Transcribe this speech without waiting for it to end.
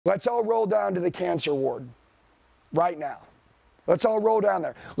Let's all roll down to the cancer ward right now. Let's all roll down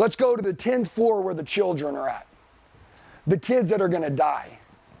there. Let's go to the 10th floor where the children are at. The kids that are going to die.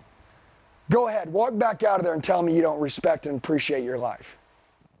 Go ahead, walk back out of there and tell me you don't respect and appreciate your life.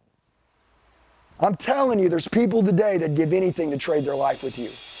 I'm telling you, there's people today that give anything to trade their life with you.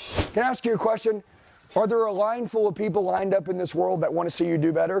 Can I ask you a question? Are there a line full of people lined up in this world that want to see you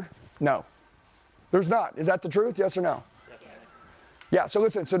do better? No. There's not. Is that the truth? Yes or no? Yeah, so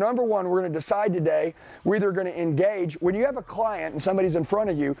listen, so number one, we're going to decide today, we're either going to engage. When you have a client and somebody's in front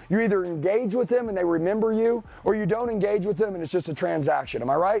of you, you either engage with them and they remember you, or you don't engage with them and it's just a transaction. Am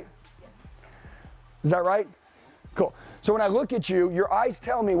I right? Is that right? Cool. So when I look at you, your eyes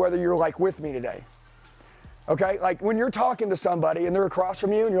tell me whether you're like with me today. Okay, like when you're talking to somebody and they're across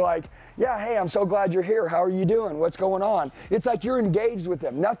from you and you're like, yeah, hey, I'm so glad you're here. How are you doing? What's going on? It's like you're engaged with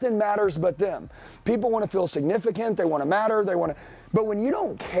them. Nothing matters but them. People want to feel significant. They want to matter. They want to, but when you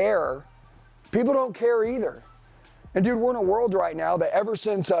don't care, people don't care either. And dude, we're in a world right now that ever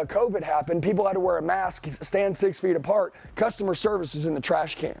since COVID happened, people had to wear a mask, stand 6 feet apart. Customer service is in the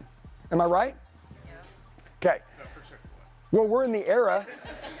trash can. Am I right? Yeah. Okay. Well, we're in the era.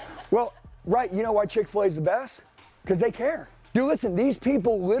 Well, right, you know why Chick-fil-A is the best? Because they care. Dude, listen, these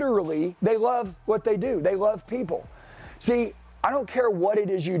people literally, they love what they do. They love people. See, I don't care what it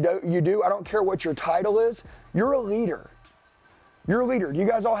is you do. I don't care what your title is. You're a leader. You're a leader. Do you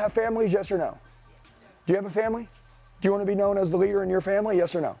guys all have families, yes or no? Do you have a family? Do you want to be known as the leader in your family,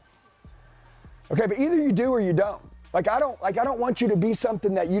 yes or no? Okay, but either you do or you don't. Like I don't want you to be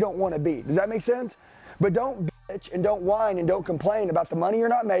something that you don't want to be. Does that make sense? But don't bitch and don't whine and don't complain about the money you're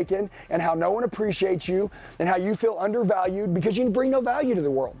not making and how no one appreciates you and how you feel undervalued because you bring no value to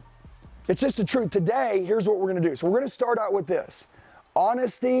the world. It's just the truth. Today, here's what we're going to do. So we're going to start out with this.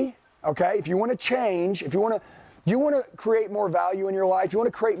 Honesty, okay? If you want to change, if you want to create more value in your life, you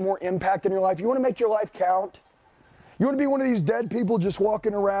want to create more impact in your life, you want to make your life count, you want to be one of these dead people just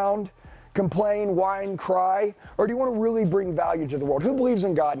walking around, complain, whine, cry, or do you want to really bring value to the world? Who believes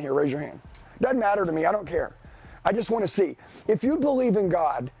in God in here? Raise your hand. Doesn't matter to me. I don't care. I just want to see. If you believe in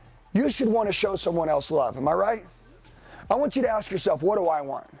God, you should want to show someone else love. Am I right? I want you to ask yourself, what do I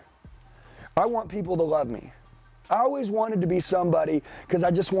want? I want people to love me. I always wanted to be somebody because I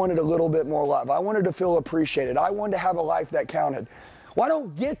just wanted a little bit more love. I wanted to feel appreciated. I wanted to have a life that counted. Well, I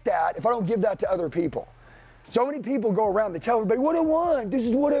don't get that if I don't give that to other people. So many people go around, they tell everybody, what I want, this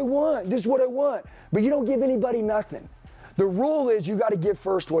is what I want, this is what I want. But you don't give anybody nothing. The rule is you got to give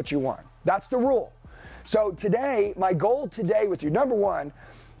first what you want. That's the rule. So today, my goal today with you, number one,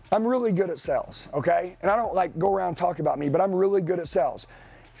 I'm really good at sales, okay? And I don't like go around and talk about me, but I'm really good at sales.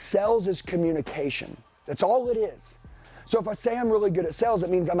 Sales is communication. That's all it is. So if I say I'm really good at sales, it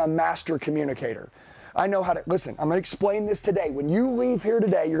means I'm a master communicator. I know how to, listen, I'm going to explain this today. When you leave here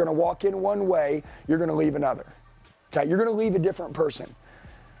today, you're going to walk in one way, you're going to leave another. Okay? You're going to leave a different person.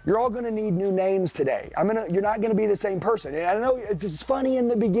 You're all going to need new names today. You're not going to be the same person. And I know it's funny in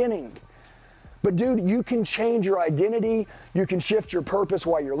the beginning. But dude, you can change your identity. You can shift your purpose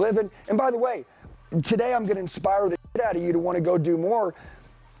while you're living. And by the way, today I'm going to inspire the shit out of you to want to go do more.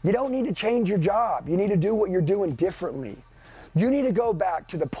 You don't need to change your job. You need to do what you're doing differently. You need to go back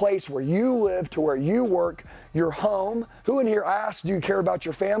to the place where you live, to where you work, your home. Who in here asks, do you care about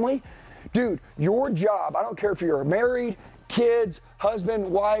your family? Dude, your job, I don't care if you're married, kids, husband,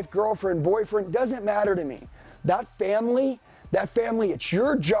 wife, girlfriend, boyfriend, doesn't matter to me. That family, it's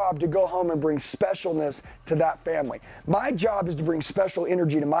your job to go home and bring specialness to that family. My job is to bring special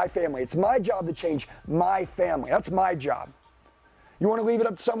energy to my family. It's my job to change my family. That's my job. You want to leave it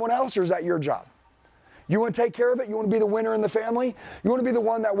up to someone else, or is that your job? You want to take care of it? You want to be the winner in the family? You want to be the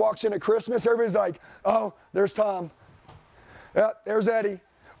one that walks in at Christmas? Everybody's like, oh, there's Tom. Yeah, there's Eddie.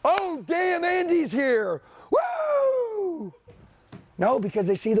 Oh, damn, Andy's here. Woo! No, because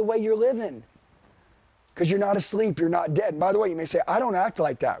they see the way you're living. Because you're not asleep, you're not dead. And by the way, you may say, I don't act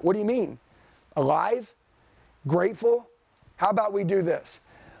like that. What do you mean? Alive? Grateful? How about we do this?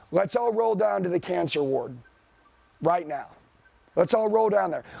 Let's all roll down to the cancer ward right now. Let's all roll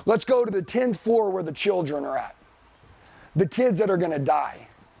down there. Let's go to the 10th floor where the children are at. The kids that are going to die.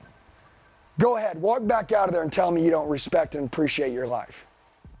 Go ahead, walk back out of there and tell me you don't respect and appreciate your life.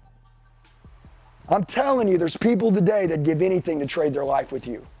 I'm telling you, there's people today that give anything to trade their life with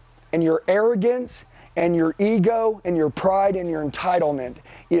you. And your arrogance and your ego and your pride and your entitlement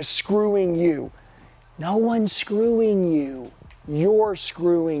is screwing you. No one's screwing you. You're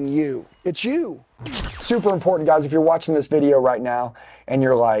screwing you. It's you. Super important, guys. If you're watching this video right now and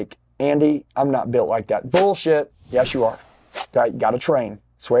you're like, Andy, I'm not built like that. Bullshit. Yes, you are. Okay, got to train.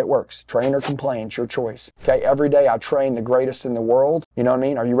 That's the way it works. Train or complain, it's your choice. Okay, every day I train the greatest in the world. You know what I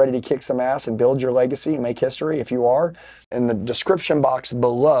mean? Are you ready to kick some ass and build your legacy and make history? If you are, in the description box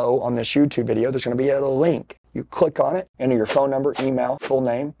below on this YouTube video, there's going to be a link. You click on it, enter your phone number, email, full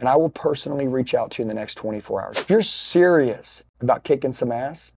name, and I will personally reach out to you in the next 24 hours. If you're serious about kicking some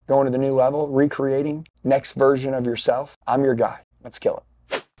ass, going to the new level, recreating, next version of yourself, I'm your guy. Let's kill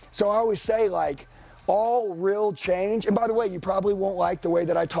it. So I always say, like, all real change, and by the way, you probably won't like the way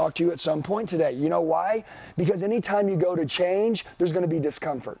that I talk to you at some point today. You know why? Because anytime you go to change, there's going to be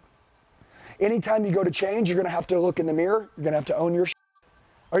discomfort. Anytime you go to change, you're going to have to look in the mirror. You're going to have to own your shit.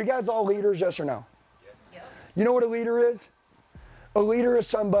 Are you guys all leaders, yes or no? Yes. You know what a leader is? A leader is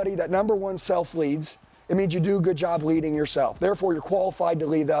somebody that, number one, self-leads. It means you do a good job leading yourself. Therefore, you're qualified to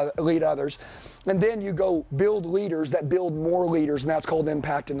lead others. And then you go build leaders that build more leaders, and that's called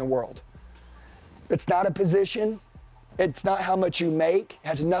impact in the world. It's not a position. It's not how much you make. It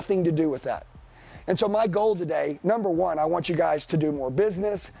has nothing to do with that. And so my goal today, number one, I want you guys to do more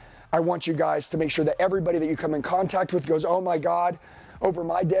business. I want you guys to make sure that everybody that you come in contact with goes, oh my God, over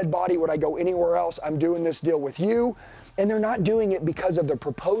my dead body, would I go anywhere else? I'm doing this deal with you. And they're not doing it because of the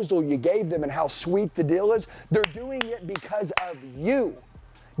proposal you gave them and how sweet the deal is. They're doing it because of you.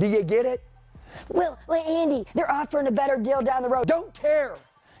 Do you get it? Well, Andy, they're offering a better deal down the road. Don't care.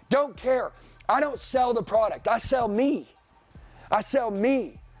 Don't care. I don't sell the product. I sell me. I sell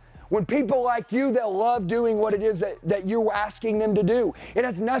me. When people like you, they'll love doing what it is that you're asking them to do. It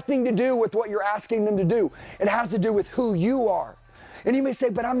has nothing to do with what you're asking them to do. It has to do with who you are. And you may say,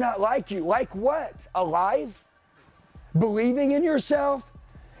 but I'm not like you. Like what? Alive? Believing in yourself?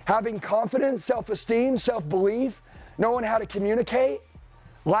 Having confidence, self-esteem, self-belief? Knowing how to communicate?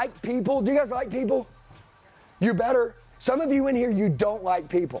 Like people? Do you guys like people? You better. Some of you in here, you don't like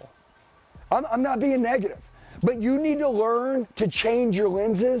people. I'm not being negative, but you need to learn to change your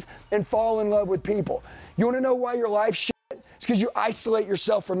lenses and fall in love with people. You want to know why your life's shit? It's because you isolate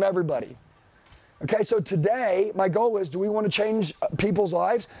yourself from everybody. Okay, so today, my goal is, do we want to change people's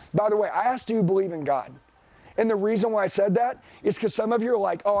lives? By the way, I asked, do you believe in God? And the reason why I said that is because some of you are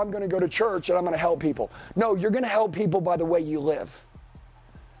like, oh, I'm going to go to church and I'm going to help people. No, you're going to help people by the way you live.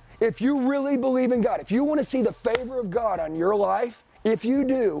 If you really believe in God, if you want to see the favor of God on your life, if you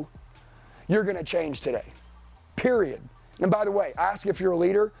do, you're going to change today, period. And by the way, ask if you're a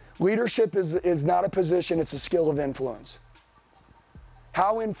leader. Leadership is not a position, it's a skill of influence.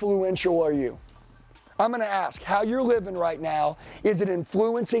 How influential are you? I'm going to ask, how you're living right now, is it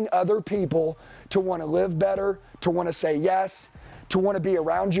influencing other people to want to live better, to want to say yes, to want to be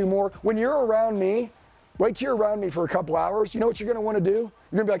around you more? When you're around me, wait till you're around me for a couple hours, you know what you're going to want to do?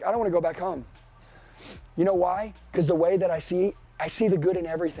 You're going to be like, I don't want to go back home. You know why? Because the way that I see the good in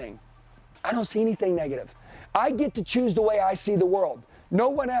everything. I don't see anything negative. I get to choose the way I see the world. No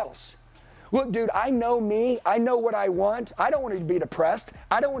one else. Look, dude, I know me. I know what I want. I don't want to be depressed.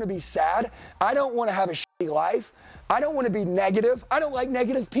 I don't want to be sad. I don't want to have a shitty life. I don't want to be negative. I don't like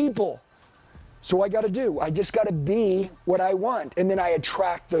negative people. So what I got to do, I just got to be what I want, and then I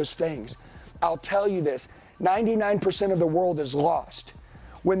attract those things. I'll tell you this, 99% of the world is lost.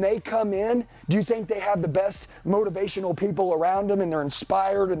 When they come in, do you think they have the best motivational people around them and they're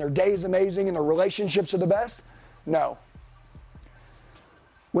inspired and their day is amazing and their relationships are the best? No.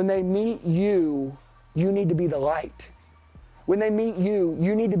 When they meet you, you need to be the light. When they meet you,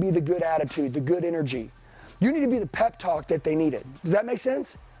 you need to be the good attitude, the good energy. You need to be the pep talk that they needed. Does that make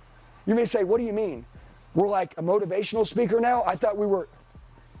sense? You may say, what do you mean? We're like a motivational speaker now? I thought we were.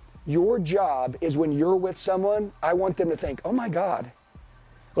 Your job is when you're with someone, I want them to think, oh my God.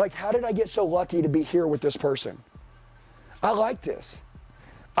 Like, how did I get so lucky to be here with this person? I like this.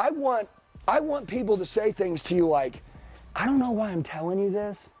 I want people to say things to you like, I don't know why I'm telling you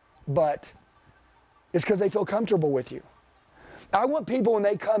this, but it's because they feel comfortable with you. I want people when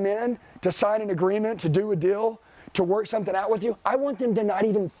they come in to sign an agreement, to do a deal, to work something out with you, I want them to not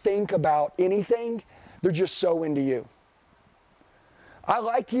even think about anything. They're just so into you. I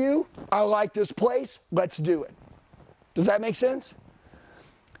like you. I like this place. Let's do it. Does that make sense?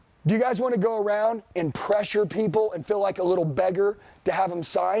 Do you guys want to go around and pressure people and feel like a little beggar to have them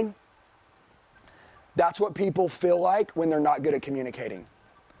sign? That's what people feel like when they're not good at communicating.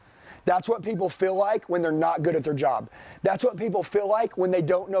 That's what people feel like when they're not good at their job. That's what people feel like when they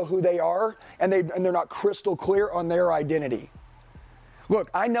don't know who they are and they're not crystal clear on their identity.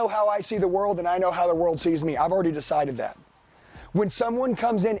 Look, I know how I see the world and I know how the world sees me. I've already decided that. When someone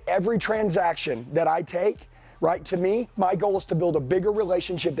comes in, every transaction that I take, right, to me, my goal is to build a bigger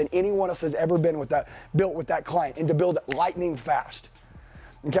relationship than anyone else has ever been built with that client, and to build it lightning fast.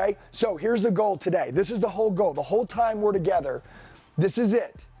 Okay? So here's the goal today. This is the whole goal. The whole time we're together, This is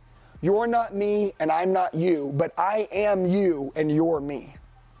it. You're not me and I'm not you, but I am you and you're me.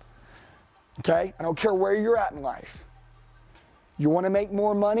 Okay? I don't care where you're at in life. You want to make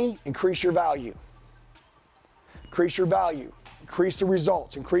more money? Increase your value. Increase your value. Increase the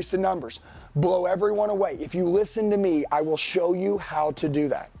results. Increase the numbers. Blow everyone away. If you listen to me, I will show you how to do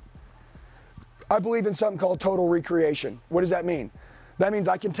that. I believe in something called total recreation. What does that mean? That means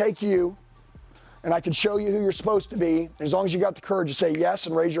I can take you and I can show you who you're supposed to be. As long as you got the courage to say yes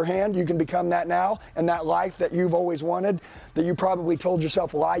and raise your hand, you can become that now. And that life that you've always wanted, that you probably told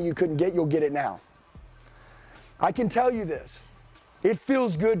yourself a lie you couldn't get, you'll get it now. I can tell you this. It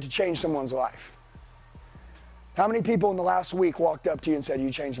feels good to change someone's life. How many people in the last week walked up to you and said,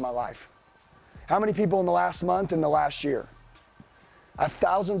 you changed my life? How many people in the last month and the last year? I have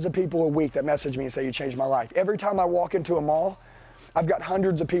thousands of people a week that message me and say, you changed my life. Every time I walk into a mall, I've got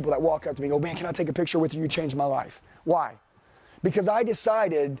hundreds of people that walk up to me and go, man, can I take a picture with you? You changed my life. Why? Because I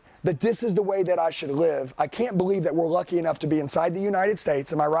decided that this is the way that I should live. I can't believe that we're lucky enough to be inside the United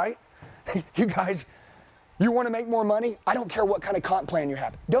States. Am I right? You guys, you want to make more money? I don't care what kind of comp plan you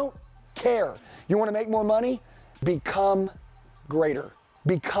have. Don't care. You want to make more money? Become greater.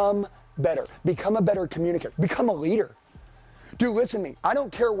 Become better. Become a better communicator. Become a leader. Dude, listen to me. I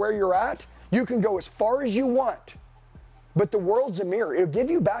don't care where you're at. You can go as far as you want. But the world's a mirror. It'll give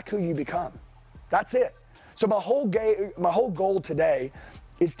you back who you become. That's it. So my whole goal today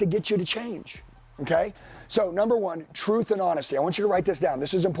is to get you to change. Okay? So number one, truth and honesty. I want you to write this down.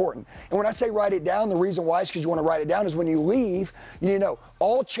 This is important. And when I say write it down, the reason why is because you want to write it down is when you leave, you need to know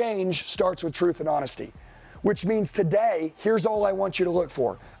all change starts with truth and honesty. Which means today, here's all I want you to look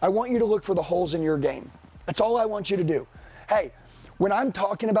for. I want you to look for the holes in your game. That's all I want you to do. Hey, when I'm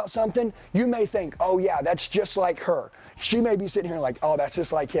talking about something, you may think, oh yeah, that's just like her. She may be sitting here like, oh, that's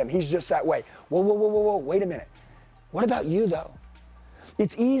just like him. He's just that way. Whoa, whoa, whoa, whoa, whoa, wait a minute. What about you though?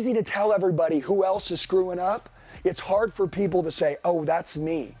 It's easy to tell everybody who else is screwing up. It's hard for people to say, oh, that's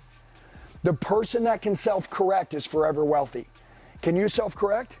me. The person that can self-correct is forever wealthy. Can you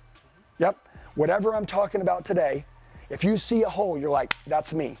self-correct? Yep. Whatever I'm talking about today, if you see a hole, you're like,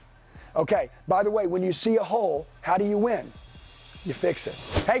 that's me. Okay, by the way, when you see a hole, how do you win? You fix it.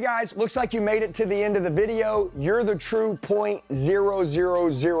 Hey guys, looks like you made it to the end of the video. You're the true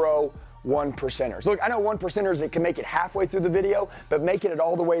 0.0001%ers. Look, I know 1%ers that can make it halfway through the video, but making it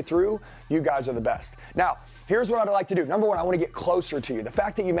all the way through, you guys are the best. Now, here's what I'd like to do. Number one, I want to get closer to you. The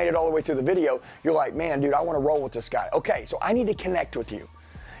fact that you made it all the way through the video, you're like, man, dude, I want to roll with this guy. Okay, so I need to connect with you.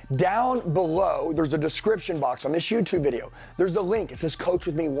 Down below, there's a description box on this YouTube video. There's a link. It says Coach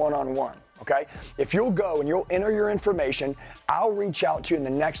with Me one-on-one. Okay? If you'll go and you'll enter your information, I'll reach out to you in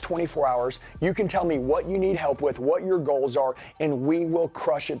the next 24 hours. You can tell me what you need help with, what your goals are, and we will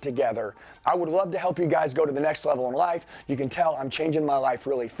crush it together. I would love to help you guys go to the next level in life. You can tell I'm changing my life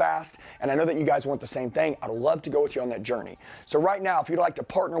really fast, and I know that you guys want the same thing. I'd love to go with you on that journey. So right now, if you'd like to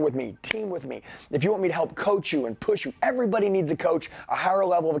partner with me, team with me, if you want me to help coach you and push you, everybody needs a coach, a higher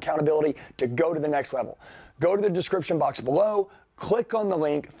level of accountability to go to the next level. Go to the description box below. Click on the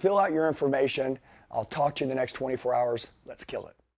link, fill out your information. I'll talk to you in the next 24 hours. Let's kill it.